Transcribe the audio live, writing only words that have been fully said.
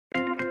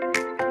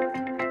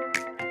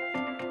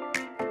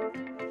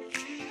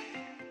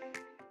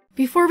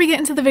Before we get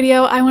into the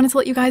video, I wanted to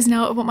let you guys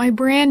know about my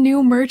brand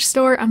new merch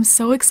store. I'm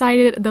so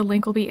excited. The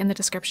link will be in the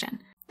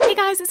description. Hey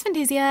guys, it's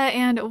Fantayzia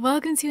and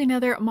welcome to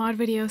another mod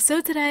video.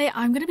 So today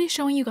I'm going to be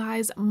showing you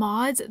guys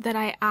mods that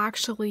I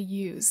actually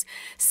use.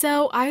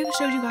 So I've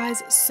showed you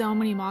guys so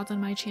many mods on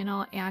my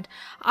channel and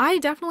I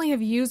definitely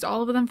have used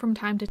all of them from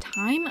time to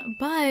time,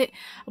 but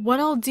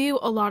what I'll do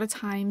a lot of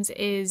times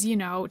is, you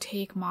know,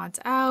 take mods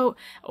out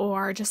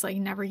or just like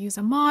never use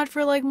a mod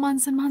for like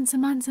months and months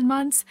and months and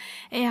months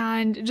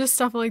and just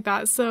stuff like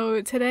that.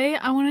 So today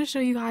I want to show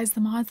you guys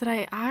the mods that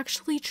I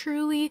actually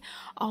truly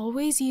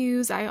always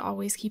use. I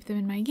always keep them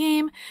in my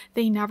game.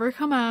 They never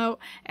come out,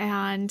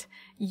 and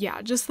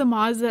yeah, just the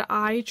mods that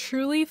I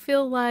truly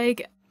feel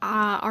like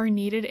are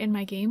needed in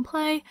my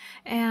gameplay,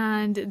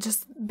 and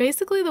just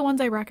basically the ones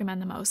I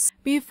recommend the most.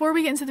 Before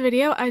we get into the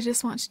video, I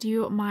just want to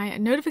do my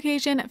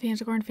notification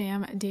Fantacorn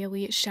Fam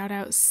daily shout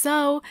out.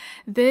 So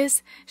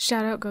this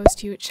shout out goes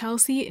to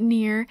Chelsea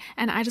Neer,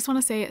 and I just want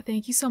to say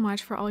thank you so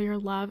much for all your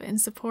love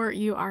and support.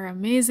 You are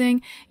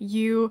amazing.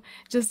 You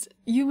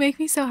make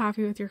me so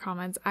happy with your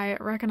comments. I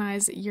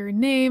recognize your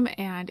name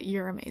and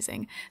you're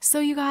amazing. So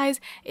you guys,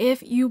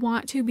 if you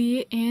want to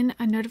be in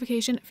a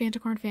notification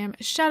Fantacorn Fam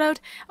shout out,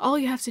 all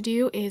you have to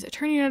do is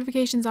turn your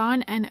notifications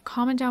on and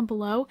comment down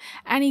below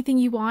anything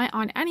you want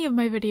on any of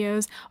my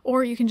videos,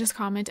 or you can just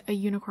comment a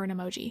unicorn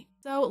emoji.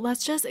 So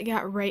let's just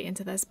get right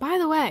into this. By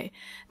the way,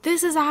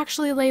 this is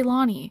actually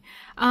Leilani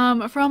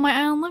from my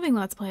Island Living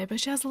Let's Play, but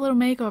she has a little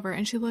makeover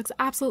and she looks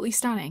absolutely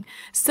stunning.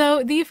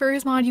 So the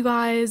first mod, you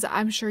guys,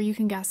 I'm sure you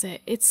can guess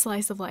it. It's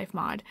Slice of Life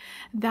mod.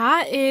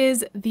 That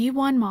is the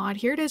one mod,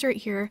 here it is right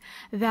here,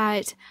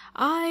 that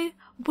I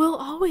will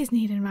always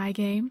need in my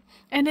game,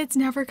 and it's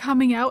never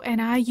coming out,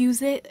 and I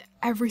use it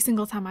every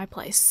single time I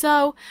play.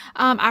 So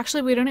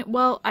actually we don't,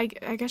 well, I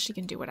guess she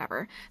can do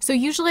whatever. So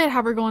usually I'd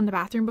have her go in the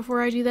bathroom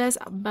before I do this,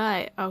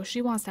 but oh,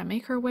 she wants to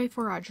make her way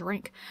for a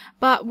drink.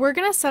 But we're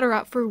gonna set her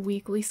up for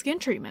weekly skin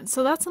treatments,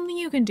 so that's something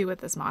you can do with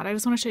this mod. I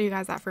just want to show you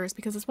guys that first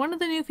because it's one of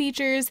the new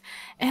features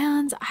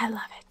and I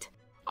love it.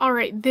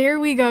 Alright, there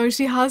we go.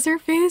 She has her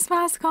face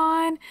mask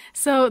on.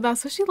 So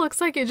that's what she looks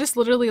like. It just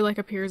literally like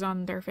appears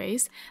on their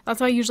face.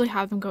 That's why I usually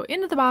have them go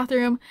into the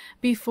bathroom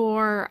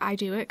before I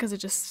do it, because it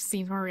just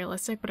seems more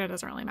realistic, but it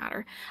doesn't really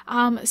matter.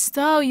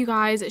 So you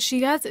guys,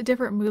 she gets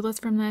different moodlets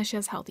from this. She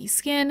has healthy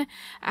skin,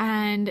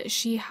 and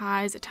she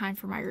has time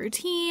for my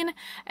routine,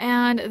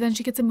 and then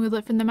she gets a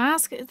moodlet from the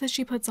mask that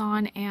she puts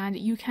on, and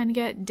you can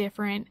get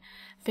different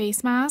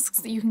face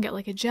masks. You can get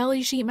like a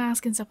jelly sheet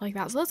mask and stuff like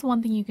that. So that's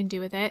one thing you can do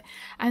with it.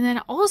 And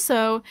then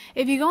also,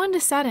 if you go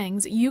into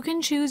settings, you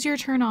can choose your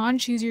turn on,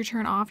 choose your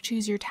turn off,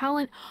 choose your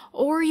talent,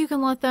 or you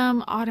can let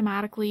them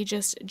automatically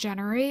just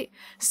generate.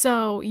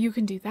 So you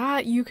can do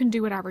that. You can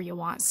do whatever you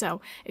want.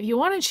 So if you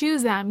want to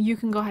choose them, you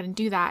can go ahead and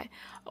do that.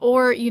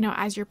 Or, you know,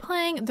 as you're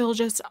playing, they'll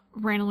just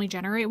randomly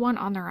generate one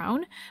on their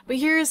own. But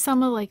here's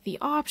some of like the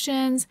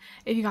options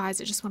if you guys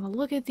just want to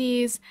look at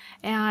these,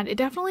 and it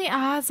definitely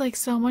adds like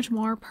so much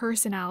more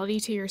personality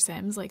to your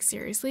Sims, like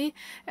seriously.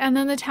 And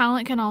then the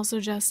talent can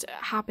also just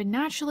happen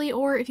naturally,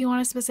 or if you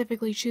want to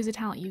specifically choose a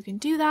talent, you can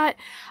do that.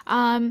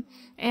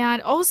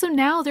 And also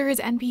now there is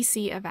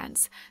NPC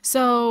events,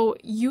 so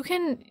you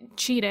can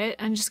cheat it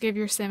and just give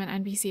your Sim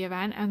an NPC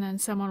event, and then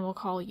someone will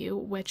call you,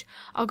 which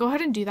I'll go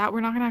ahead and do that.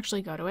 We're not going to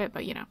actually go to it,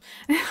 but you know,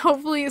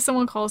 hopefully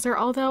someone calls her,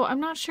 although I'm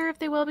not sure if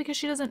they will because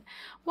she doesn't,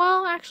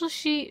 well,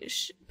 actually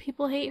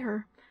people hate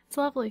her. It's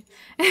lovely.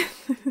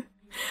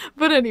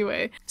 But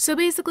anyway, so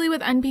basically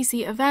with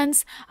NPC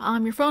events,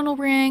 your phone will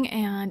ring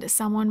and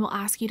someone will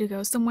ask you to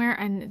go somewhere,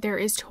 and there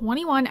is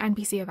 21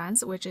 NPC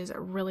events, which is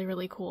really,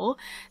 really cool.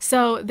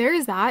 So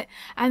there's that.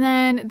 And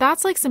then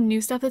that's like some new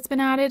stuff that's been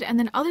added. And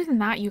then other than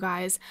that, you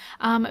guys,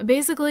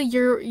 basically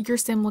your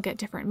Sim will get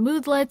different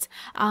moodlets.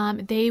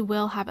 They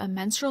will have a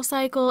menstrual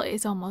cycle.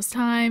 It's almost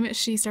time.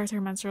 She starts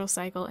her menstrual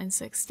cycle in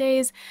 6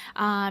 days.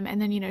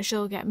 And then, you know,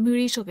 she'll get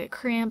moody, she'll get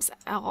cramps,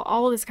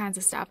 all this kinds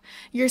of stuff.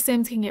 Your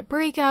Sims can get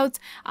breakouts.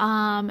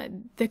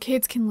 The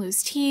kids can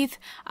lose teeth.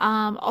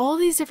 All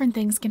these different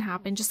things can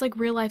happen, just like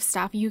real life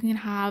stuff. You can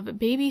have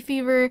baby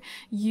fever.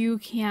 You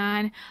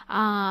can,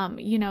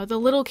 you know, the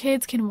little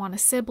kids can want a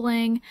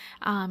sibling,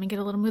 and get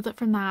a little moodlet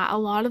from that. A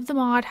lot of the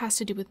mod has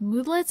to do with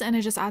moodlets, and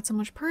it just adds so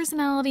much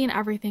personality and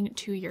everything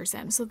to your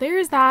Sim. So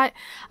there's that.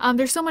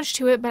 There's so much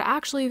to it, but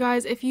actually, you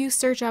guys, if you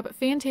search up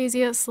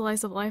Fantayzia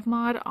Slice of Life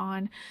mod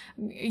on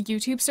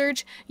YouTube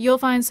search, you'll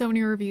find so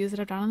many reviews that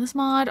I've done on this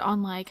mod,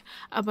 on like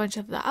a bunch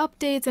of the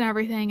updates and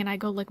everything, and I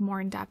go like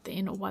more in depth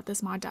in what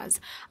this mod does.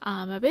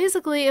 But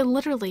basically it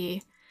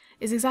literally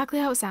is exactly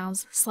how it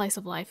sounds, slice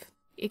of life.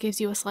 It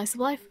gives you a slice of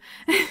life.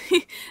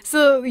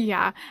 So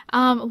yeah,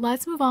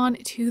 let's move on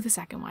to the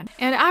second one.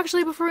 And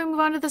actually, before we move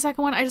on to the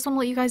second one, I just want to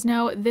let you guys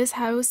know this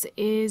house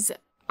is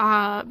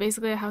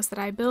basically a house that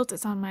I built.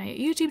 It's on my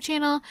YouTube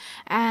channel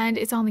and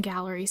it's on the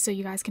gallery, so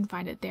you guys can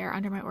find it there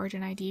under my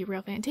Origin ID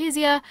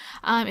RealFantayzia.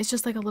 It's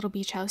just like a little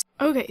beach house.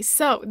 Okay,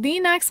 so the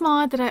next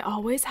mod that I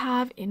always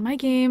have in my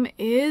game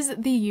is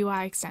the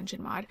UI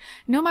extension mod.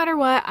 No matter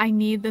what, I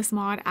need this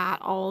mod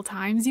at all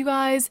times, you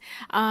guys.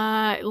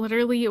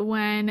 Literally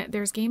when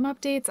there's game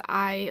updates,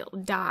 I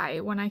die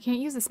when I can't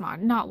use this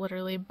mod. Not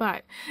literally,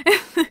 but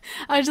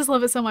I just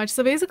love it so much.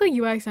 So basically,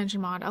 UI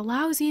extension mod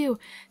allows you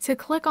to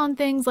click on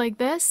things like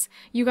this.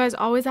 You guys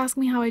always ask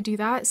me how I do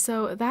that,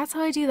 so that's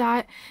how I do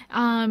that.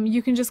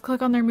 You can just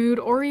click on their mood,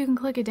 or you can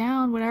click it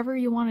down, whatever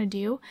you want to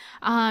do.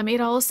 It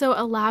also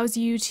allows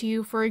you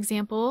to, for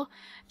example,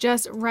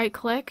 just right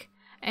click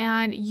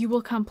and you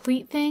will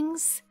complete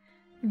things.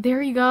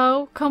 There you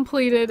go,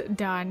 completed,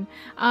 done.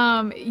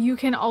 You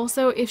can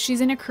also, if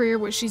she's in a career,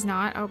 which she's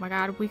not, oh my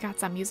god, we got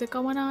some music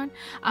going on.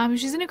 If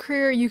she's in a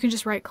career, you can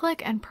just right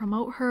click and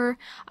promote her.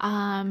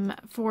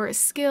 For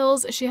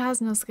skills, she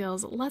has no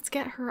skills. Let's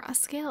get her a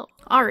skill.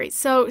 Alright,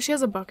 so she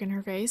has a book in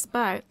her face,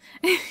 but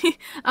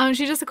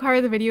she just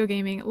acquired the video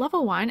gaming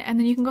level 1, and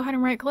then you can go ahead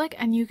and right click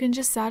and you can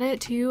just set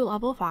it to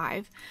level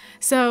 5.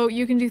 So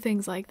you can do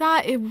things like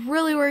that. It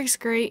really works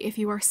great if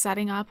you are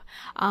setting up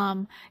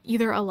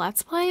either a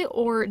let's play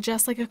or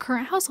just like a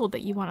current household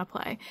that you want to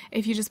play.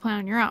 If you just play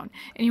on your own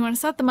and you want to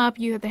set them up,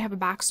 they have a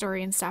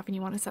backstory and stuff, and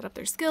you want to set up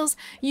their skills,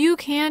 you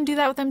can do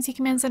that with MC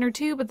Command Center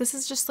too, but this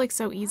is just like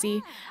so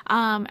easy.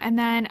 And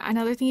then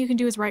another thing you can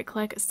do is right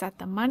click, set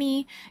the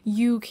money.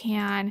 You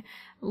can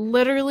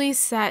literally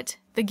set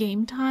the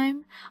game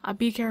time.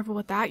 Be careful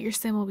with that, your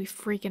sim will be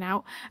freaking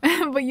out.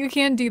 But you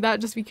can do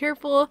that, just be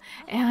careful.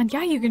 And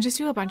yeah, you can just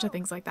do a bunch of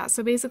things like that.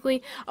 So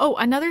basically, oh,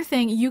 another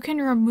thing, you can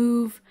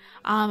remove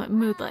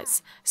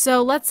moodlets.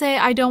 So let's say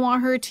I don't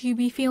want her to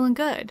be feeling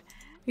good.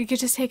 You could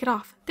just take it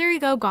off. There you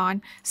go,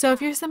 gone. So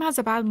if your sim has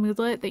a bad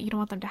moodlet that you don't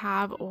want them to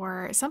have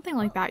or something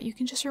like that, you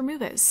can just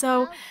remove it.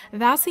 So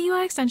that's the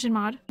UI extension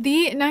mod.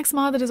 The next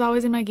mod that is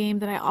always in my game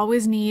that I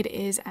always need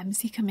is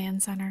MC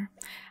Command Center.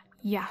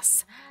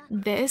 Yes,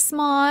 this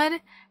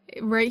mod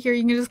right here,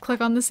 you can just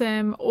click on the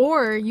sim,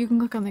 or you can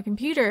click on the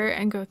computer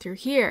and go through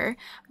here.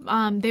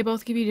 They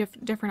both give you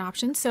different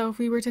options. So if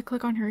we were to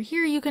click on her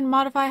here, you can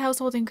modify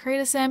household and create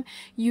a sim.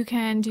 You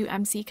can do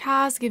MC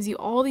cast, gives you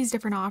all these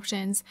different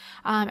options.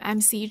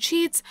 MC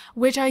cheats,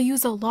 which I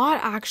use a lot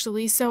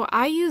actually. So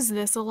I use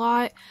this a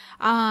lot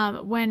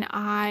when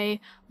I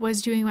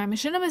was doing my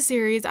machinima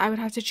series. I would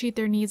have to cheat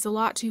their needs a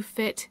lot to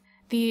fit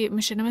the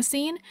machinima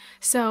scene.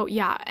 So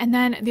yeah, and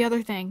then the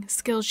other thing,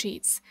 skill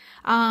cheats.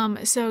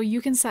 So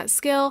you can set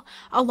skill.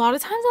 A lot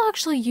of times I'll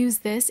actually use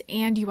this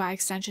and UI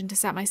extension to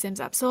set my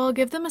sims up. So I'll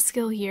give them a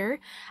skill here,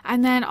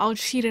 and then I'll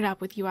cheat it up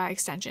with UI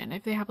extension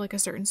if they have like a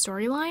certain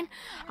storyline.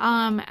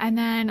 And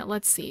then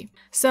let's see.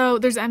 So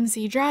there's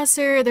MC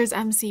dresser, there's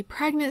MC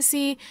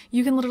pregnancy.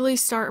 You can literally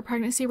start a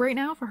pregnancy right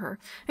now for her.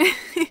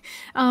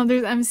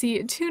 There's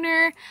MC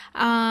tuner.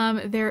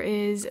 There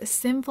is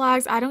sim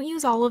flags. I don't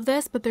use all of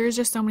this, but there's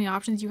just so many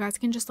options. You guys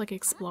can just like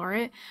explore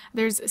it.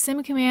 There's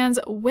sim commands,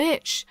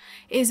 which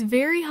is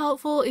very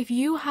helpful if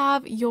you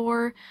have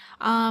your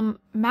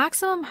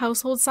maximum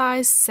household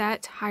size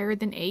set higher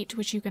than 8,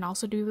 which you can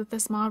also do with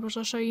this mod, which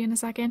I'll show you in a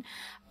second.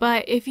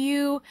 But if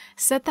you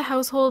set the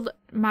household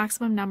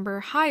maximum number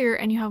higher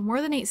and you have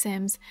more than 8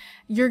 sims,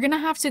 you're gonna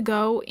have to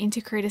go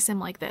into create a sim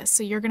like this.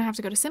 So you're gonna have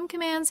to go to sim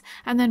commands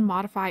and then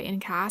modify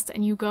in cast,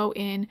 and you go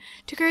in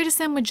to create a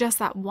sim with just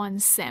that one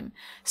sim.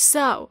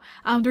 So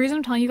the reason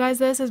I'm telling you guys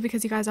this is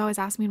because you guys always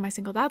ask me in my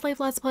single dad life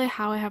let's play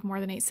how I have more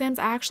than 8 sims.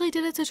 I actually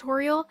did a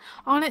tutorial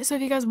on it, so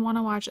if you guys want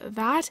to watch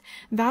that,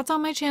 that's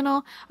on my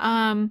channel.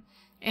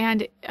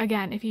 And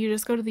again, if you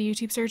just go to the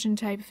YouTube search and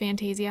type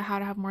Fantayzia how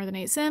to have more than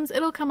 8 sims,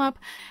 it'll come up.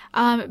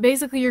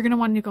 Basically, you're going to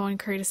want to go and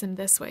create a sim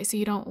this way so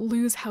you don't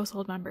lose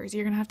household members.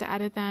 You're going to have to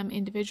edit them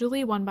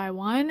individually, one by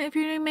one, if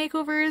you're doing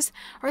makeovers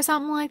or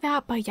something like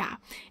that. But yeah,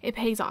 it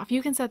pays off.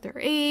 You can set their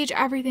age,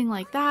 everything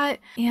like that.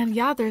 And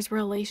yeah, there's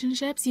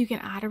relationships. You can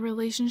add a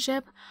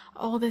relationship,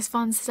 all this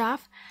fun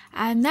stuff.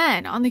 And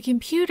then on the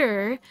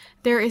computer,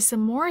 there is some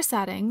more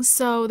settings.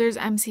 So there's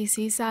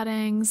MCC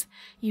settings.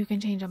 You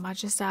can change a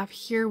bunch of stuff.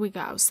 Here we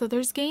go. So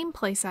there's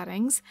gameplay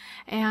settings,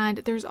 and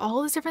there's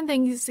all these different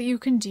things that you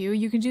can do.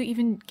 You can do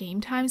even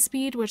game time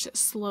speed, which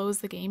slows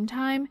the game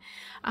time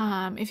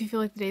if you feel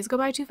like the days go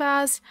by too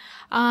fast.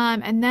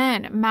 And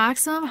then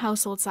maximum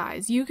household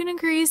size. You can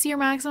increase your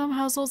maximum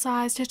household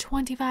size to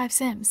 25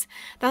 sims.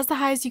 That's the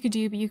highest you could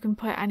do, but you can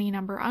put any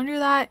number under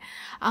that.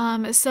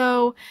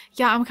 So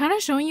yeah, I'm kind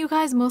of showing you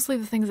guys mostly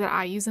the things that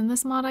I use in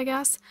this mod, I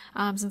guess,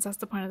 since that's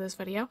the point of this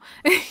video.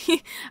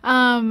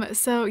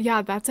 So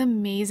yeah, that's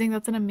amazing.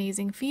 That's an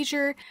amazing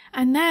feature.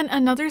 And then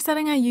another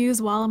setting I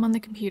use while I'm on the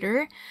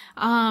computer,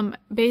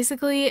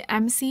 basically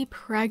MC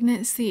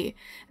pregnancy.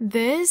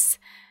 This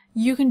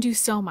you can do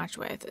so much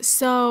with.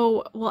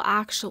 So, well,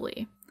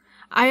 actually,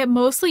 I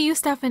mostly use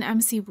stuff in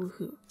MC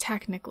Woohoo,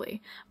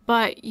 technically,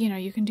 but you know,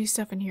 you can do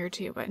stuff in here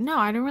too. But no,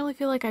 I don't really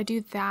feel like I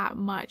do that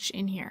much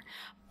in here.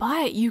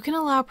 But you can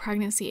allow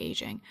pregnancy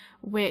aging,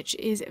 which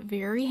is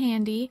very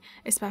handy,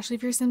 especially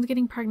if your sim's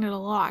getting pregnant a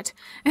lot.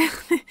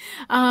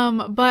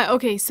 But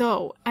okay,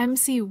 so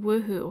MC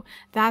Woohoo,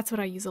 that's what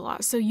I use a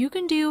lot. So you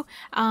can do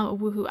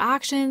Woohoo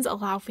actions,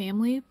 allow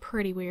family,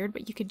 pretty weird,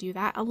 but you could do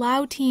that.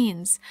 Allow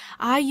teens.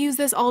 I use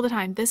this all the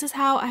time. This is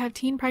how I have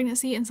teen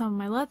pregnancy in some of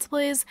my Let's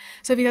Plays.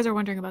 So if you guys are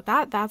wondering about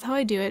that, that's how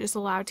I do it. Just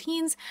allow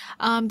teens.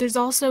 There's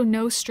also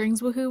no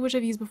strings Woohoo, which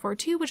I've used before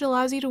too, which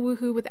allows you to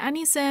Woohoo with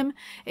any sim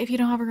if you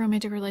don't have a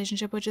romantic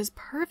relationship, which is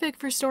perfect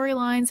for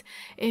storylines.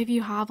 If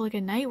you have like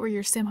a night where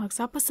your sim hooks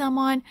up with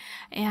someone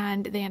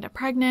and they end up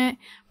pregnant,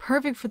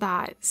 perfect for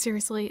that.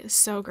 Seriously,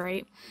 so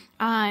great.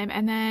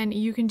 And then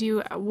you can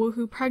do a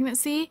Woohoo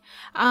pregnancy.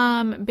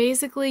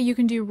 Basically you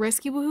can do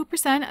risky Woohoo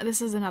percent.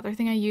 This is another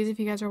thing I use if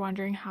you guys are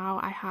wondering how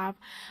I have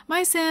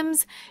my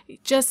sims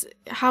just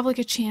have like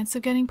a chance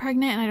of getting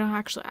pregnant and I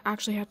don't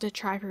actually have to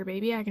try for a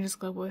baby. I can just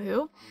go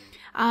Woohoo.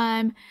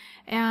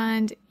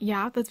 And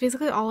yeah, that's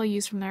basically all I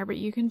use from there, but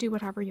you can do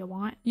whatever you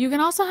want. You can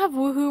also have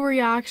Woohoo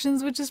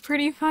reactions, which is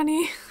pretty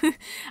funny.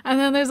 And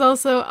then there's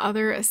also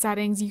other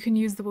settings. You can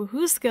use the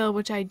Woohoo skill,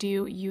 which I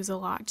do use a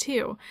lot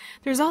too.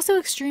 There's also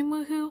extreme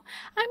Woohoo.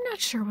 I'm not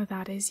sure what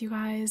that is, you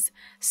guys.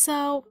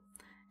 So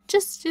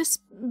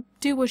just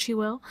do what you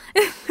will.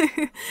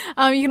 You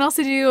can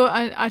also do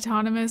an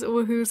autonomous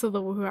Woohoo, so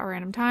the Woohoo at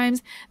random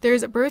times.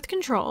 There's birth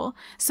control,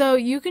 so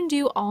you can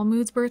do all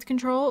moods birth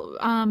control.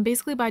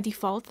 Basically by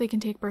default they can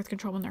take birth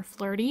control when they're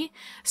flirty,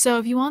 so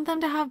if you want them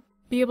to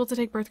be able to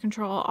take birth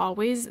control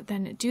always,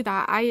 then do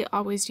that. I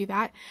always do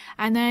that.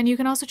 And then you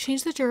can also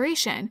change the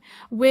duration,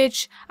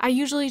 which I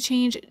usually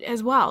change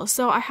as well.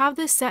 So I have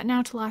this set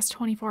now to last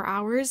 24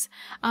 hours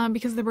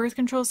because the birth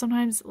control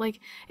sometimes like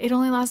it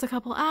only lasts a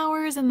couple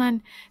hours, and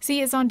then see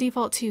it's on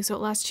default too, so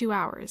it lasts 2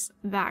 hours.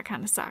 That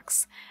kind of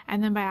sucks.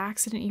 And then by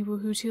accident you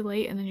Woohoo too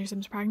late and then your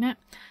sim's pregnant.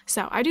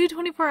 So I do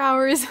 24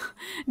 hours.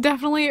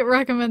 Definitely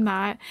recommend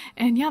that.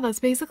 And yeah,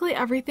 that's basically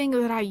everything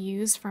that I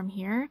use from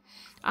here.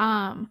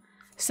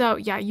 So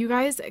yeah, you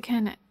guys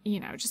can,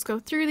 just go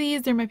through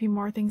these. There might be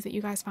more things that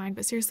you guys find,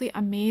 but seriously,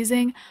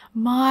 amazing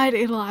mod.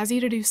 It allows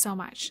you to do so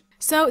much.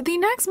 So the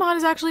next mod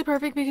is actually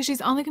perfect because she's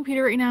on the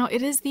computer right now.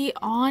 It is the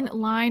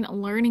online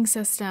learning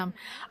system.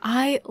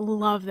 I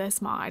love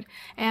this mod,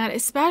 and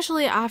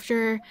especially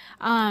after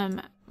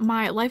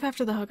my Life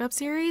After the Hookup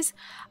series,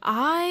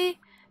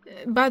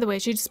 by the way,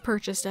 she just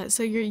purchased it,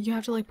 so you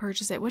have to like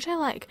purchase it, which I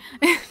like.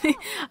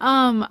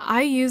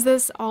 I use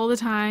this all the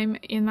time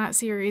in that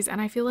series,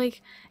 and I feel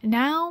like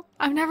now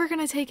I'm never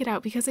gonna take it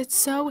out because it's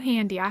so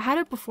handy. I had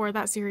it before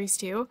that series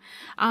too,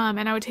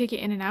 and I would take it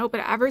in and out,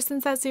 but ever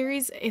since that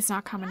series, it's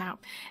not coming out.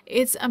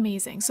 It's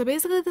amazing. So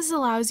basically this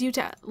allows you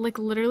to like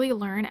literally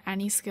learn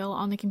any skill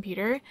on the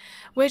computer,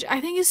 which I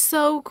think is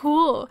so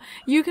cool.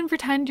 You can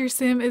pretend your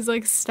sim is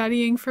like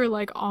studying for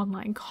like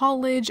online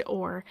college,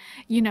 or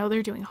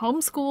they're doing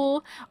homeschool,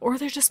 or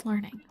they're just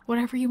learning,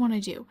 whatever you want to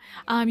do.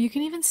 You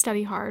can even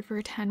study hard for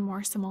 10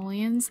 more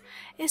simoleons.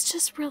 It's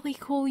just really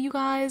cool, you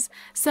guys.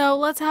 So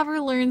let's have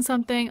her learn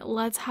something.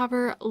 Let's have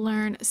her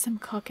learn some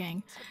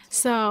cooking.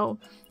 So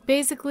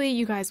basically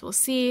you guys will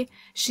see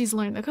she's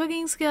learned the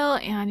cooking skill,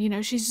 and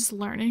she's just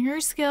learning her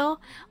skill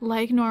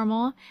like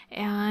normal,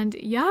 and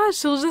yeah,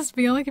 she'll just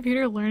be on the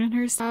computer learning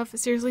her stuff.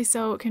 Seriously,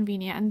 so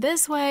convenient. And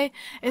this way,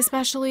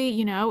 especially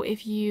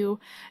if you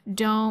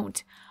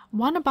don't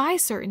want to buy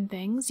certain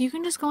things, you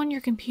can just go on your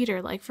computer.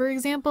 Like for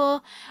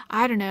example,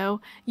 I don't know,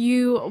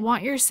 you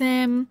want your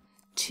sim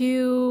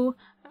to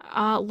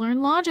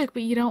learn logic,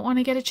 but you don't want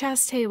to get a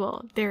chess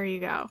table. There you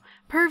go.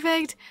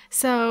 Perfect.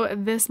 So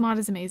this mod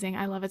is amazing.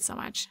 I love it so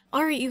much.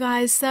 Alright, you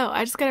guys, so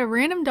I just got a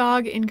random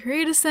dog in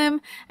Create a Sim,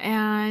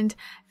 and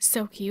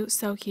so cute,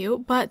 so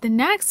cute. But the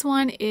next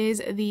one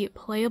is the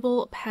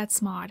Playable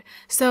Pets mod.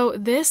 So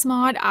this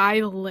mod I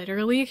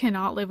literally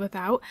cannot live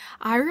without.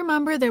 I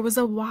remember there was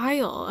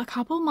a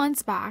couple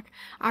months back,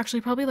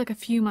 actually probably like a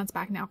few months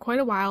back now, quite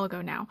a while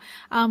ago now,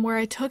 where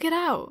I took it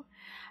out,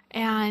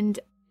 and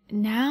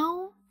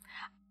now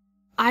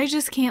I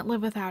just can't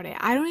live without it.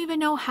 I don't even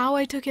know how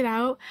I took it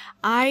out.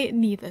 I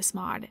need this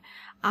mod.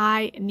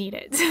 I need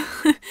it.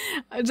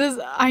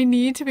 I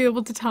need to be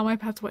able to tell my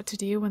pets what to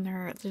do when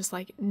they're just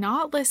like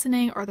not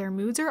listening, or their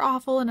moods are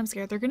awful and I'm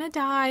scared they're gonna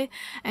die,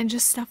 and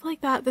just stuff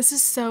like that. This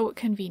is so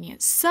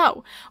convenient.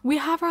 So we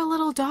have our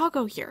little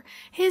doggo here.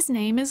 His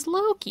name is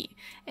Loki,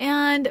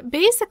 and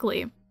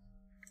basically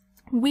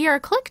we are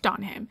clicked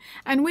on him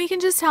and we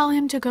can just tell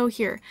him to go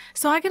here.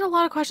 So I get a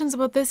lot of questions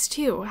about this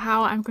too,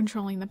 how I'm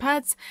controlling the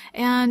pets.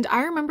 And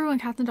I remember when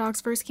Cats and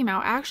Dogs first came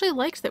out, I actually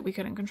liked that we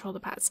couldn't control the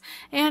pets.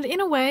 And in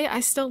a way,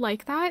 I still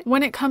like that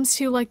when it comes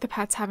to like the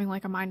pets having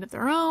like a mind of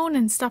their own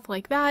and stuff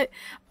like that.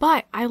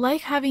 But I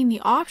like having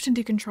the option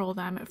to control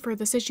them for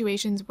the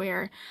situations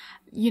where,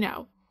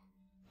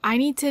 I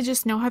need to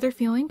just know how they're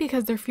feeling,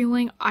 because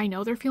I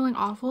know they're feeling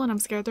awful and I'm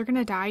scared they're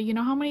gonna die. You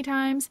know how many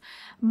times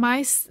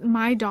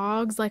my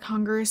dog's like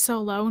hunger is so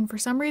low and for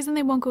some reason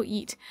they won't go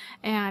eat,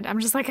 and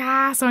I'm just like,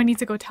 so I need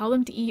to go tell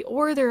them to eat,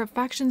 or their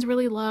affection's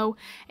really low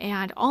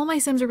and all my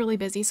sims are really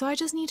busy, so I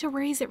just need to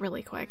raise it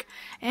really quick.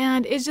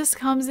 And it just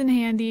comes in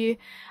handy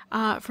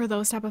for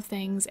those type of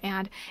things.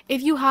 And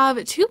if you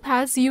have two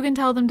pets, you can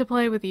tell them to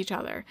play with each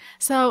other.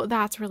 So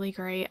that's really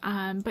great.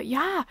 But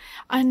yeah,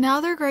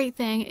 another great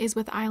thing is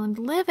with island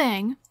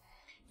living,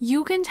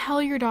 you can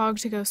tell your dog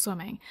to go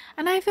swimming.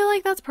 And I feel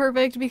like that's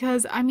perfect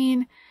because, I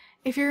mean,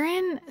 if you're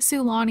in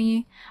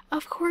Sulani,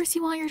 of course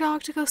you want your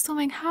dog to go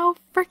swimming. How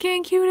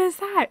freaking cute is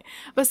that?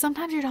 But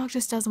sometimes your dog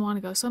just doesn't want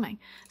to go swimming.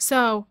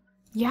 So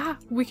yeah,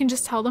 we can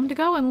just tell them to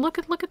go, and look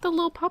at the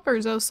little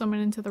puppers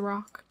swimming into the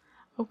rock.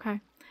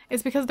 Okay.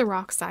 It's because the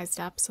rock's sized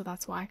up, so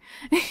that's why.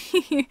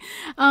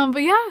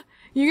 But yeah,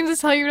 you can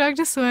just tell your dog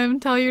to swim,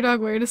 tell your dog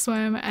where to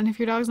swim, and if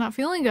your dog's not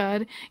feeling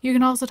good, you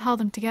can also tell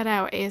them to get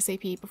out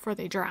ASAP before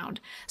they drown.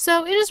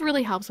 So it just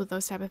really helps with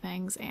those type of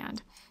things,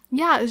 and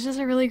yeah, it's just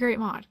a really great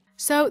mod.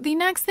 So the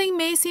next thing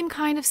may seem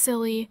kind of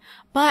silly,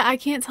 but I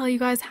can't tell you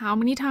guys how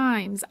many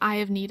times I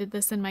have needed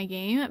this in my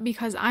game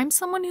because I'm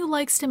someone who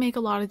likes to make a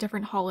lot of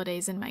different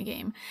holidays in my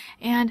game.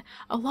 And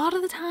a lot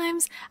of the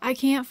times I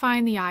can't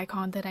find the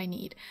icon that I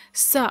need.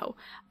 So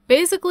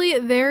basically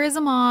there is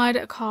a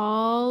mod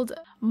called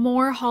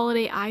More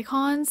Holiday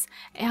Icons,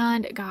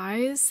 and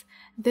guys,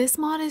 this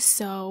mod is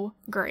so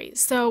great.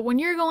 So when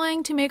you're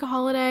going to make a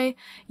holiday,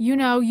 you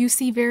know, you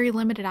see very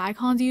limited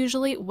icons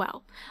usually.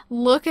 Well,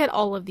 look at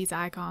all of these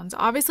icons.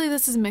 Obviously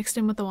this is mixed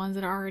in with the ones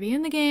that are already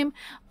in the game,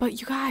 but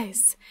you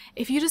guys,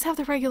 if you just have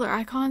the regular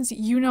icons,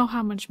 you know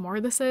how much more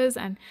this is,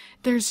 and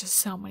there's just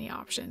so many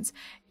options.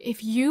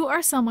 If you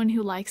are someone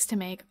who likes to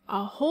make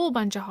a whole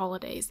bunch of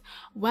holidays,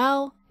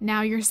 well,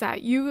 now you're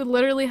set. You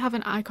literally have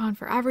an icon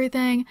for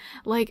everything,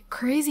 like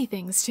crazy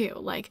things too.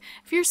 Like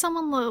if you're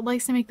someone that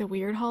likes to make the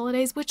weird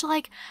holidays, which,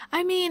 like,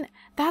 I mean,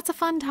 that's a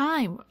fun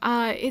time.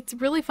 It's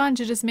really fun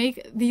to just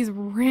make these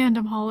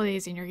random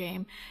holidays in your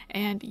game,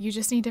 and you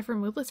just need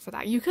different moodlets for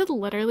that. You could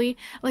literally,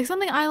 like,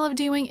 something I love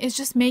doing is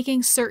just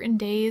making certain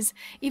days,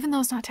 even though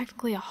it's not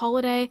technically a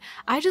holiday,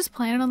 I just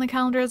plan it on the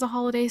calendar as a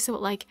holiday, so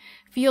it like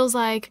feels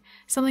like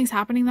something's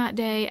happening that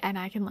day, and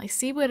I can like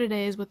see what it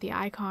is with the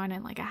icon,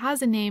 and like it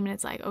has a name, and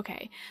it's like,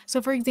 okay, so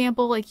for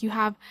example, like you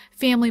have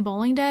family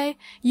bowling day,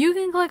 you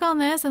can click on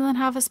this and then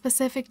have a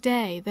specific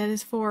day that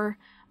is for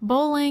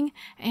bowling,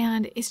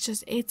 and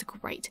it's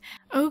great.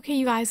 Okay,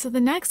 you guys, so the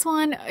next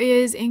one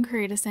is in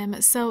Create a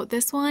Sim. So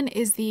this one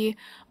is the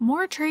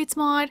More Traits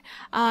mod.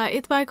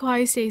 It's by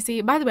Kawaii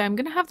Stacy. By the way, I'm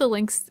gonna have the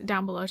links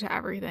down below to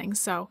everything,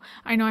 so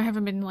I know I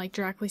haven't been like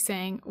directly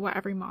saying what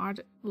every mod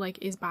like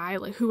is by,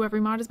 like who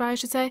every mod is by, I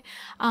should say,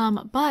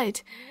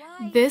 but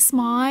this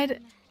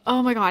mod,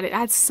 oh my god, it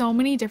adds so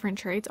many different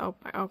traits. Oh,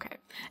 okay.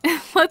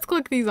 Let's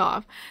click these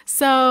off.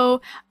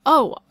 So,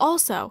 oh,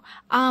 also,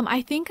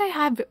 I think I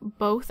have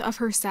both of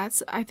her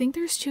sets. I think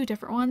there's two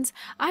different ones.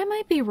 I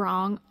might be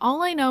wrong.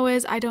 All I know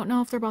is I don't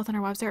know if they're both on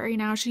her website right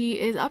now. She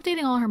is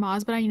updating all her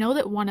mods, but I know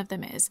that one of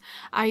them is.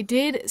 I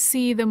did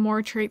see the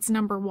More Traits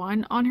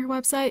 #1 on her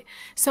website,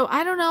 so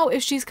I don't know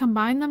if she's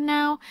combined them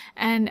now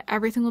and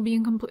everything will be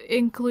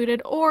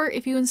included, or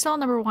if you install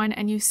 #1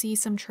 and you see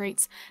some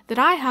traits that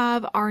I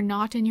have are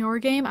not in your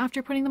game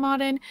after putting the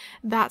mod in,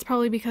 that's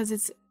probably because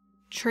it's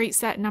trait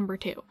set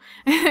 #2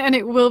 and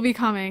it will be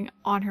coming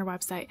on her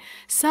website.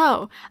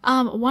 So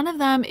one of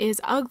them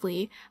is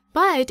ugly,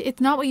 but it's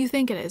not what you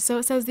think it is. So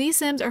it says these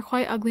Sims are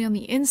quite ugly on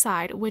the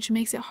inside, which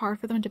makes it hard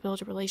for them to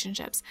build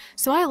relationships.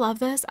 So I love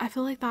this. I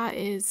feel like that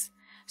is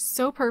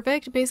so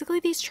perfect. Basically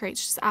these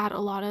traits just add a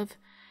lot of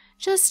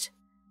just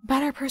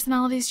better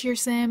personalities to your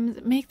Sims,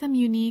 make them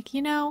unique,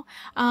 you know?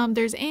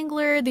 There's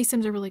Angler, these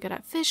Sims are really good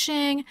at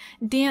fishing.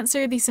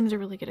 Dancer, these Sims are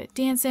really good at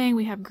dancing.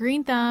 We have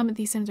Green Thumb,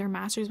 these Sims are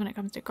masters when it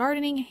comes to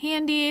gardening.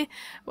 Handy,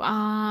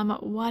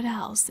 what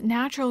else?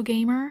 Natural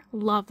Gamer,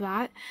 love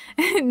that.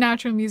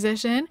 Natural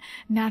Musician,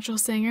 Natural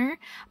Singer,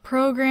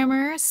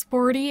 Programmer,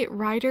 Sporty,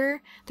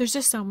 Writer. There's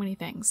just so many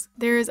things.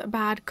 There's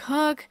Bad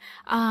Cook.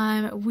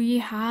 We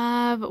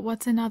have,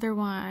 what's another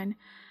one?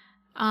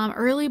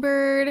 Early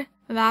Bird,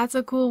 that's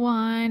a cool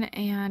one.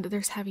 And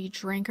there's Heavy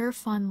Drinker,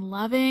 Fun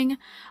Loving,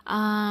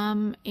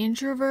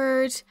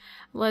 Introvert.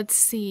 Let's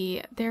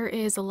see, there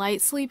is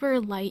Light Sleeper,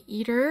 Light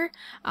Eater,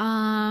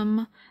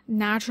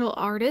 Natural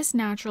Artist,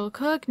 Natural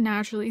Cook,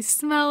 Naturally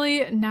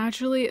Smelly,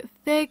 Naturally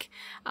Thick.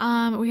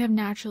 We have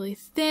Naturally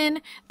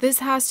Thin. This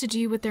has to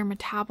do with their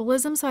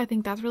metabolism, so I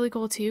think that's really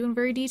cool too and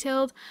very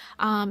detailed.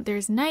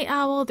 There's Night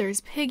Owl,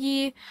 there's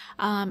Piggy,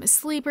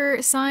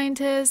 Sleeper,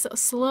 Scientist,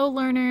 Slow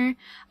Learner,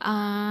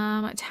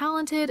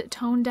 Talented,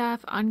 Tone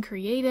Deaf,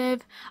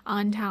 Uncreative,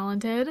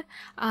 Untalented.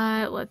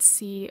 Let's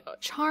see,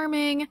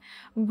 Charming.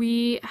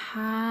 We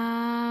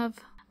have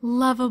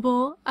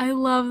Lovable, I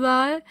love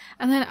that.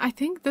 And then I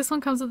think this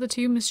one comes with the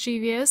two,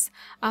 Mischievous,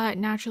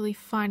 Naturally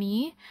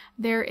Funny.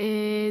 There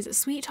is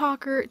Sweet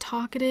Talker,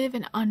 Talkative,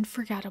 and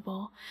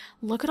Unforgettable.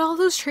 Look at all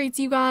those traits,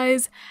 you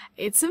guys.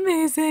 It's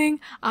amazing.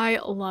 I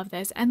love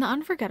this. And the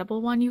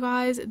Unforgettable one, you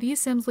guys,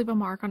 these Sims leave a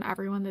mark on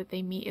everyone that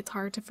they meet. It's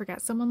hard to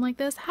forget someone like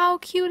this. How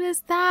cute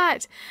is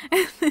that?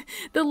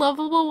 The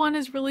Lovable one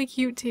is really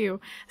cute too.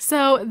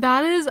 So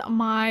that is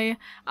my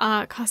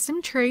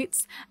custom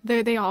traits.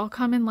 They all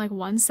come in like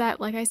one set,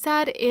 like I I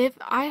said, if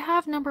I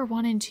have number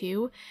 1 and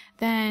 2,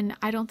 then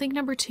I don't think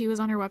number 2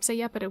 is on her website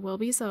yet, but it will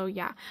be. So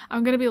yeah,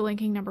 I'm going to be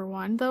linking number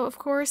 1 though, of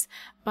course.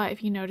 But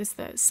if you notice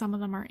that some of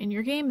them are in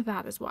your game,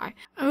 that is why.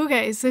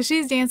 Okay, so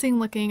she's dancing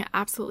looking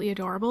absolutely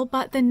adorable.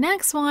 But the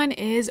next one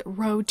is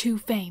Road to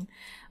Fame.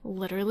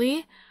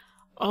 Literally,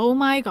 oh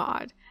my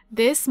god.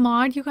 This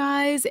mod, you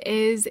guys,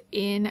 is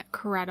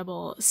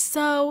incredible.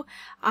 So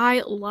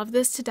I love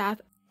this to death.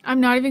 I'm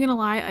not even gonna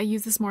lie, I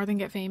use this more than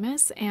Get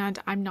Famous, and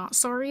I'm not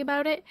sorry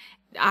about it.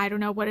 I don't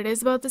know what it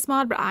is about this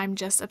mod, but I'm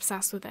just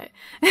obsessed with it.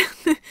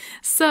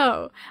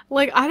 So,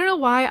 like, I don't know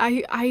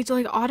why I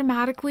like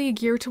automatically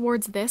gear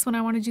towards this when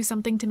I want to do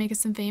something to make a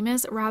sim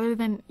famous rather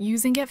than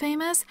using Get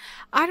Famous.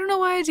 I don't know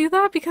why I do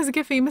that, because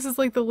Get Famous is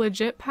like the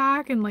legit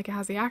pack and like it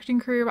has the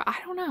acting career, but I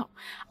don't know.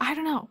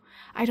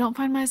 I don't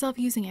find myself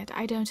using it.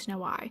 I don't know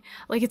why.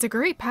 Like, it's a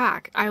great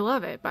pack. I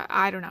love it, but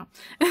I don't know.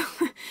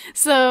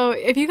 So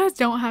if you guys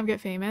don't have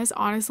Get Famous,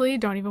 honestly,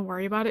 don't even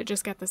worry about it.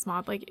 Just get this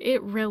mod. Like,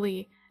 it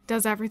really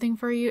does everything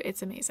for you.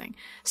 It's amazing.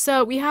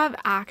 So we have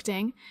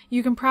acting.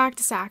 You can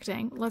practice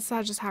acting. Let's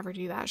just have her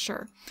do that.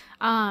 Sure.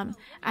 And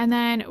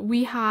then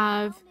we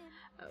have,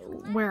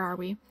 where are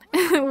we?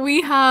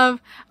 We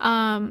have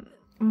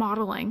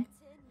modeling.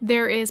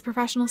 There is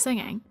professional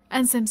singing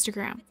and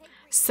Simstagram.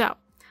 So,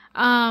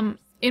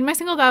 in my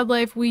single dad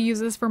life, we use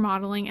this for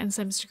modeling and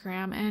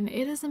Simstagram, and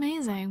it is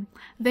amazing.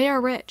 They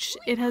are rich.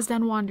 It has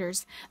done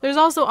wonders. There's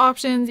also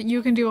options.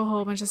 You can do a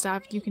whole bunch of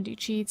stuff. You can do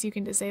cheats. You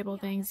can disable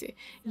things.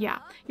 Yeah,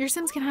 your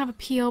Sims can have a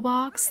PO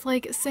box.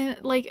 Like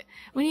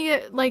when you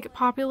get like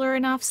popular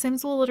enough,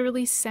 Sims will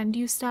literally send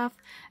you stuff.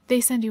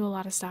 They send you a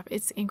lot of stuff.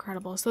 It's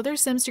incredible. So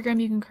there's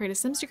Simstagram. You can create a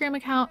Simstagram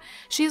account.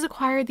 She's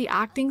acquired the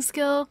acting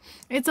skill.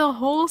 It's a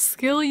whole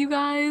skill, you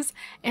guys,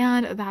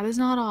 and that is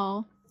not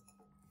all.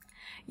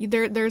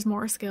 There's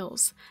more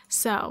skills.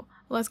 So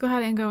let's go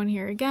ahead and go in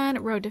here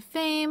again. Road to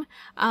Fame,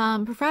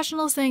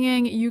 professional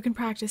singing. You can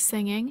practice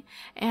singing,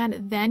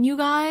 and then you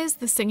guys,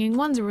 the singing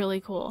one's really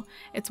cool.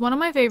 It's one of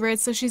my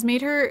favorites. So she's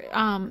made her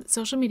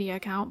social media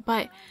account,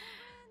 but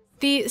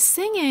the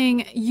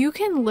singing, you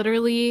can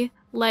literally,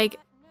 like,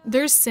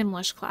 there's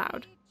Simlish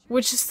Cloud,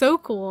 which is so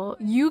cool.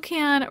 You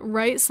can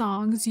write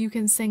songs, you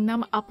can sing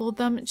them, upload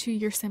them to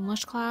your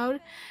Simlish Cloud.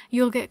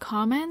 You'll get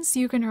comments,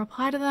 you can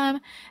reply to them,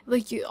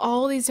 like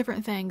all these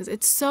different things.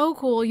 It's so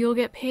cool. You'll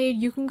get paid.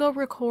 You can go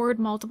record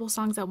multiple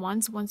songs at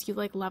once you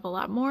like level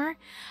up more.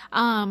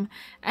 And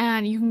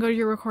you can go to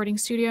your recording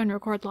studio and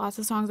record lots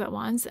of songs at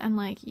once, and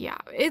like, yeah,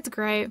 it's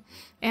great.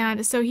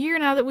 And so here,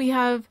 now that we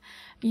have,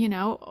 you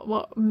know,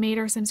 what made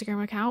our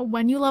Simstagram account,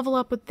 when you level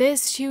up with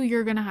this too,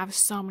 you're gonna have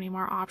so many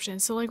more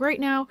options. So like right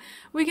now,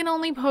 we can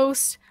only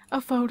post a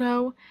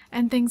photo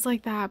and things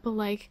like that, but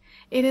like,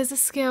 it is a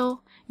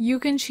skill. You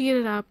can cheat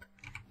it up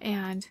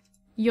and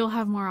you'll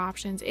have more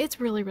options. It's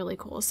really, really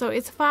cool. So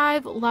it's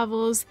 5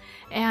 levels,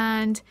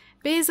 and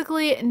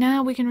basically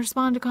now we can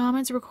respond to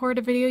comments, record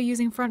a video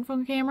using front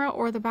phone camera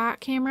or the back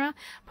camera,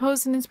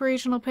 post an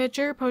inspirational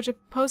picture,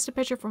 post a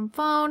picture from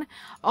phone,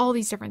 all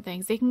these different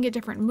things. They can get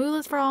different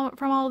moods from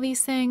all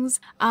these things,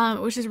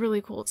 which is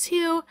really cool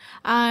too.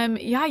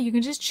 Yeah, you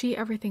can just cheat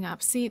everything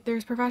up. See,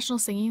 there's professional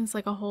singing. It's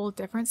like a whole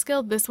different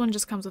skill. This one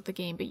just comes with the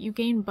game, but you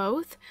gain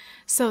both.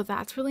 So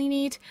that's really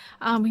neat.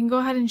 We can go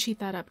ahead and cheat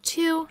that up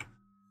too.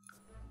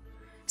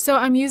 So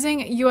I'm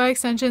using UI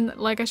extension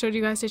like I showed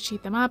you guys to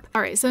cheat them up.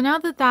 Alright, so now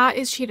that that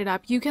is cheated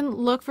up, you can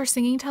look for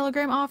singing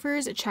telegram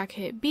offers, check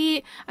hit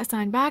beat,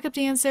 assign backup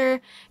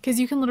dancer, because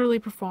you can literally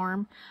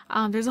perform.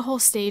 There's a whole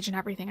stage and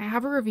everything. I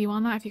have a review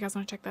on that if you guys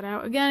want to check that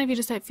out. Again, if you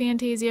just type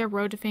Fantayzia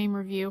Road to Fame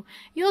review,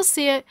 you'll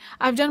see it.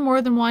 I've done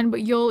more than one,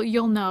 but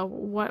you'll know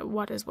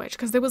what is which,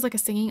 because there was like a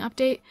singing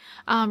update.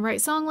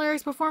 Write song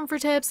lyrics, perform for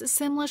tips,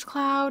 Simlish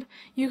Cloud.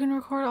 You can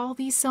record all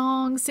these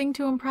songs, sing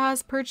to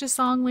impress, purchase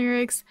song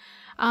lyrics.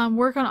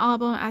 Work on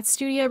album at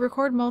studio,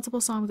 record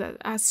multiple songs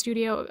at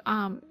studio.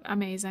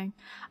 Amazing.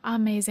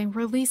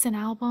 Release an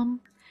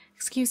album.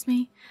 Excuse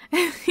me.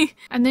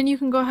 And then you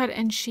can go ahead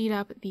and sheet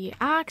up the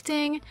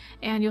acting,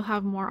 and you'll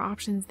have more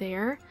options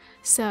there.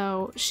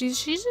 So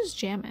she's just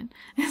jamming.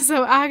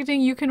 So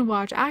acting, you can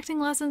watch acting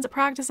lessons,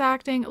 practice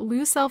acting,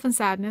 lose self and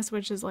sadness,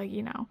 which is like,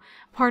 you know,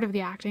 part of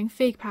the acting,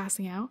 fake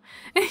passing out.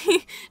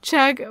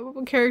 Check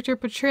character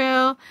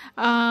portrayal.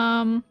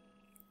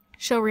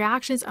 Show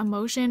reactions,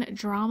 emotion,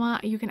 drama.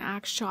 You can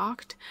act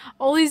shocked.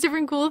 All these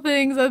different cool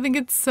things. I think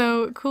it's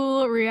so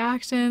cool.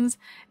 Reactions.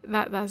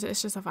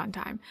 It's just a fun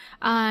time.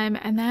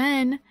 And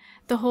then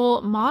the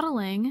whole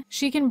modeling.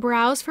 She can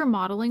browse for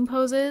modeling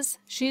poses.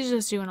 She's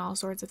just doing all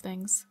sorts of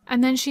things.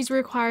 And then she's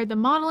required the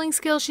modeling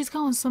skill. She's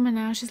going swimming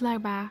now. She's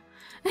like, bye.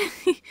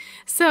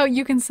 So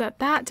you can set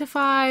that to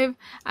 5,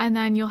 and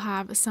then you'll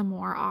have some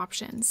more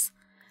options.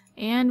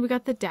 And we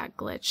got the deck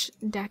glitch.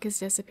 Deck is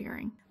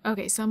disappearing.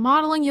 Okay, so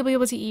modeling, you'll be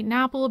able to eat an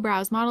apple,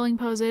 browse modeling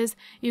poses.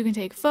 You can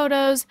take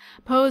photos,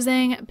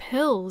 posing,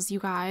 pills, you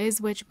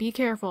guys, which be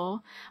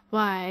careful.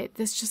 but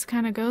this just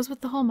kind of goes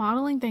with the whole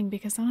modeling thing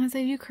because sometimes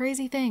they do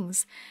crazy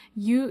things.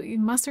 You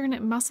must earn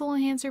a muscle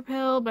enhancer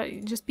pill,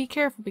 but just be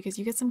careful because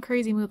you get some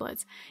crazy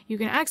moodlets. You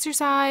can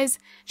exercise,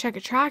 check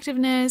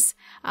attractiveness,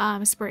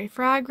 spray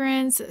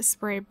fragrance,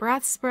 spray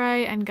breath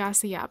spray, and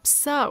gussy up.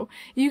 So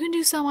you can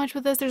do so much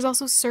with this. There's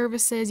also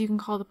services. You can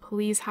call the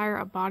police, hire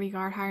a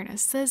bodyguard, hire an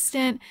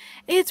assistant.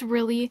 It's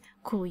really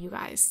cool, you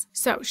guys.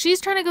 So she's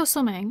trying to go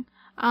swimming,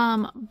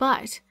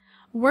 but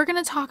we're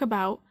going to talk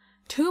about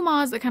two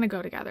mods that kind of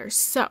go together.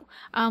 So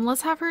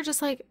let's have her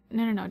just like,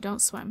 no,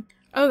 don't swim.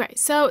 Okay,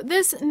 so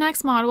this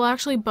next mod, well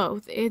actually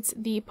both, it's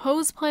the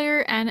pose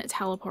player and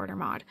teleporter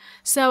mod.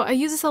 So I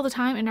use this all the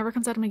time, it never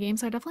comes out of my game,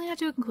 so I definitely have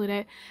to include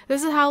it.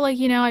 This is how, like,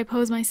 you know, I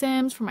pose my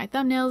Sims for my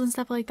thumbnails and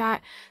stuff like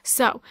that.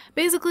 So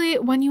basically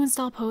when you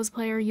install pose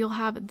player, you'll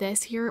have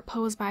this here,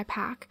 pose by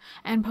pack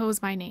and pose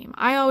by name.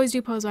 I always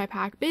do pose by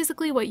pack.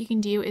 Basically what you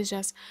can do is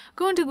just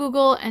go into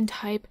Google and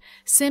type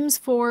Sims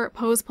 4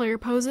 pose player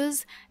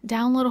poses,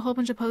 download a whole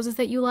bunch of poses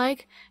that you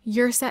like,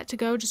 you're set to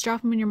go, just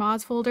drop them in your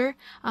mods folder.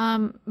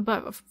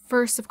 But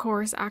first, of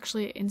course,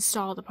 actually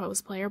install the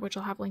pose player, which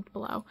I'll have linked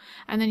below,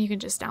 and then you can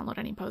just download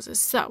any poses.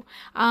 So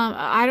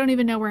I don't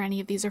even know where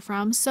any of these are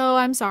from, so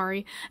I'm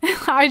sorry.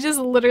 I just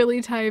literally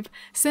type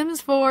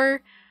Sims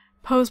 4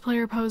 pose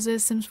player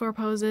poses, Sims 4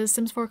 poses,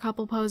 Sims 4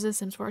 couple poses,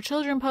 Sims 4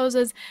 children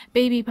poses,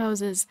 baby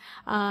poses,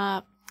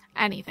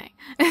 anything.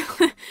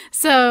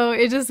 So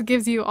it just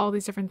gives you all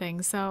these different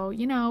things. So,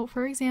 you know,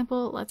 for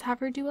example, let's have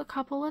her do a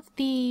couple of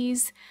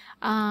these.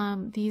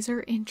 These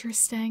are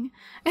interesting.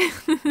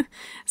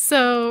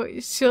 So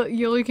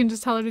you can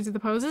just tell her to do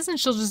the poses and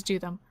she'll just do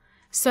them.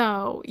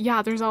 So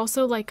yeah, there's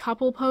also like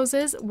couple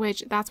poses,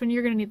 which that's when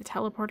you're going to need the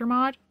teleporter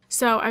mod.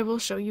 So I will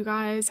show you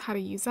guys how to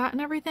use that and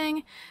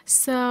everything.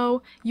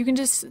 So you can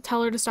just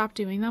tell her to stop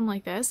doing them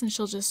like this and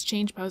she'll just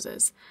change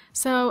poses.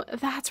 So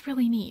that's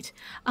really neat.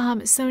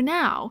 So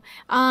now,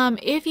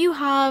 if you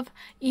have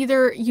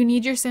either you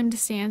need your sim to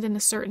stand in a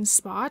certain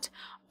spot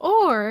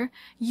or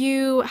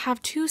you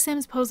have two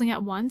Sims posing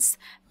at once,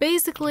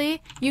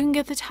 basically you can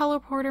get the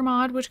teleporter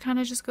mod, which kind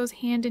of just goes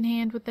hand in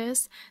hand with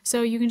this.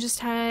 So you can just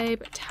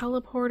type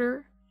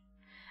teleporter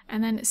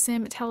and then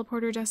sim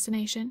teleporter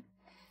destination.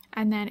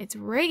 And then it's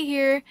right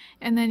here,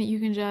 and then you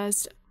can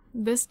just,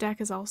 this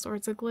deck is all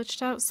sorts of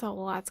glitched out, so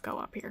let's go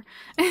up here.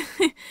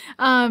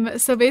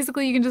 So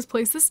basically you can just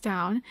place this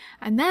down,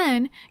 and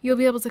then you'll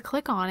be able to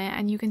click on it,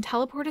 and you can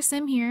teleport a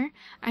sim here,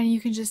 and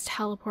you can just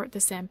teleport the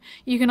sim.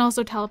 You can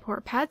also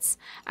teleport pets,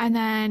 and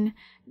then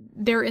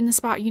they're in the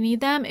spot you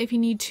need them. If you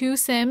need two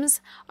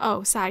Sims,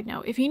 oh, side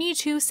note, if you need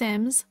two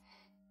Sims,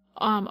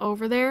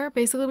 over there,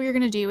 basically what you're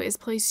going to do is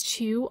place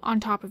two on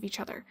top of each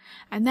other,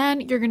 and then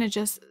you're going to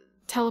just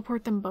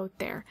teleport them both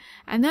there.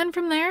 And then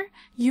from there,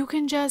 you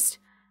can just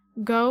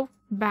go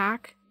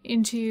back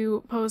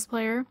into pose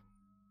player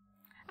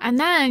and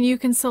then you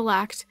can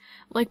select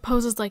like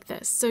poses like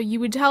this. So you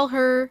would tell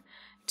her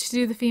to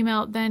do the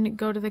female, then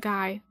go to the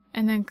guy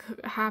and then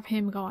have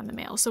him go on the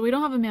male. So we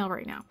don't have a male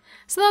right now.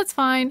 So that's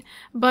fine.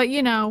 But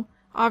you know,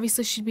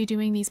 obviously she'd be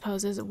doing these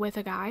poses with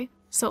a guy.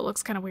 So it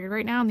looks kind of weird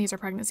right now. And these are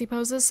pregnancy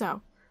poses.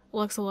 So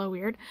looks a little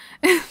weird.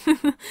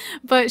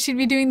 But she'd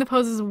be doing the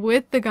poses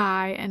with the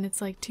guy and it's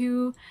like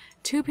two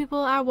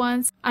people at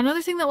once.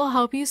 Another thing that will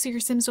help you so your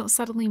Sims don't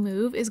suddenly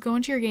move is go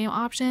into your game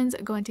options,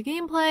 go into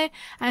gameplay,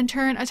 and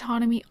turn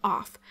autonomy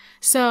off.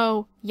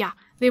 So yeah,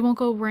 they won't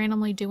go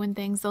randomly doing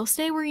things. They'll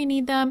stay where you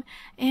need them.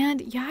 And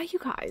yeah, you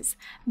guys,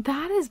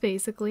 that is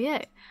basically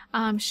it.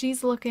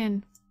 She's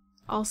looking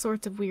all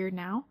sorts of weird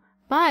now,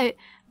 but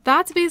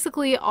that's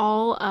basically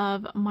all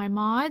of my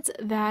mods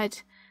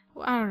that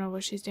I don't know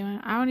what she's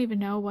doing. I don't even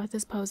know what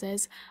this pose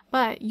is,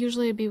 but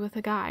usually it'd be with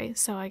a guy,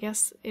 so I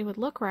guess it would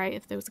look right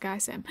if there was a guy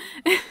sim.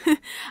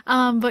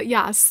 But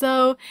yeah,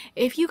 so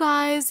if you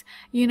guys,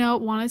 you know,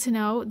 wanted to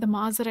know the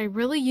mods that I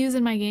really use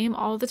in my game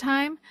all the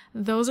time,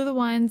 those are the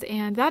ones,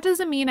 and that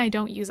doesn't mean I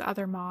don't use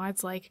other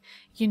mods, like,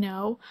 you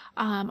know,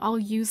 I'll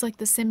use like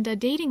the Simda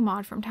dating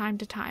mod from time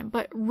to time,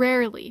 but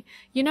rarely.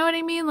 You know what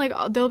I mean? Like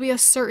there'll be a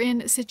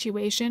certain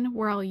situation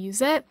where I'll use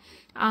it.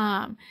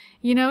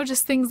 You know,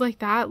 just things like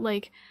that,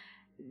 like,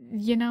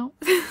 you know.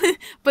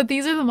 But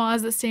these are the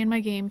mods that stay in my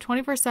game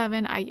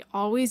 24/7. I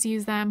always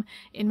use them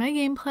in my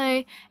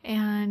gameplay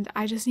and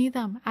I just need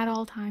them at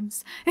all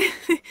times.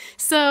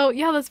 So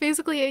yeah, that's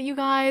basically it, you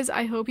guys.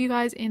 I hope you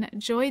guys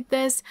enjoyed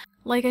this.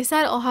 Like I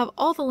said, I'll have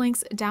all the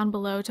links down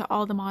below to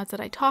all the mods that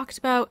I talked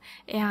about,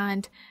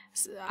 and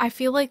I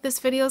feel like this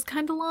video is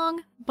kind of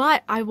long,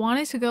 but I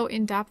wanted to go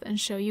in depth and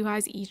show you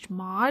guys each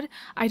mod.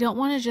 I don't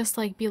want to just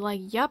like be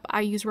like, yep, I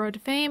use Road to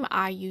Fame,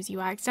 I use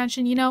UI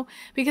extension, you know,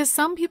 because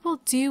some people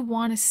do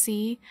want to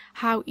see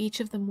how each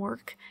of them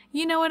work,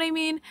 you know what I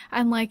mean?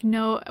 And like,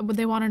 no,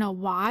 they want to know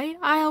why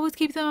I always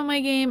keep them in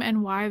my game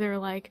and why they're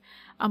like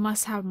a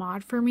must-have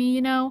mod for me,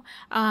 you know,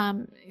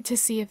 to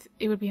see if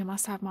it would be a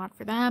must-have mod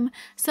for them.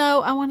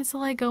 So I wanted to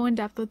like go in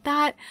depth with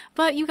that.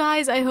 But you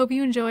guys, I hope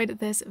you enjoyed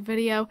this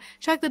video.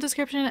 Check the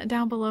description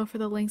down below for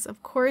the links,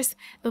 of course.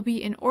 They'll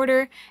be in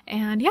order.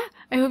 And yeah,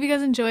 I hope you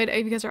guys enjoyed. I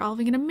hope you guys are all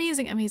having an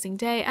amazing, amazing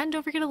day. And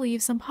don't forget to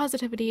leave some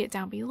positivity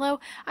down below.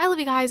 I love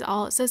you guys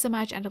all so, so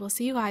much, and I will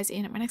see you guys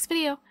in my next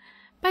video.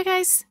 Bye,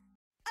 guys!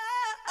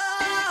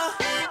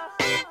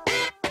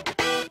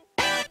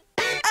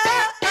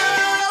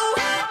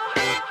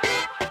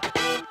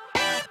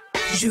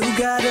 You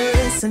gotta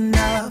listen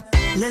up,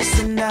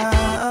 listen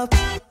up.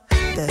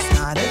 There's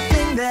not a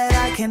thing that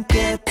I can't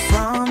get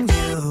from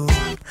you.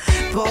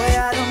 Boy,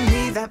 I don't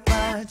need that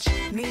much,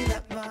 need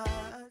that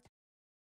much.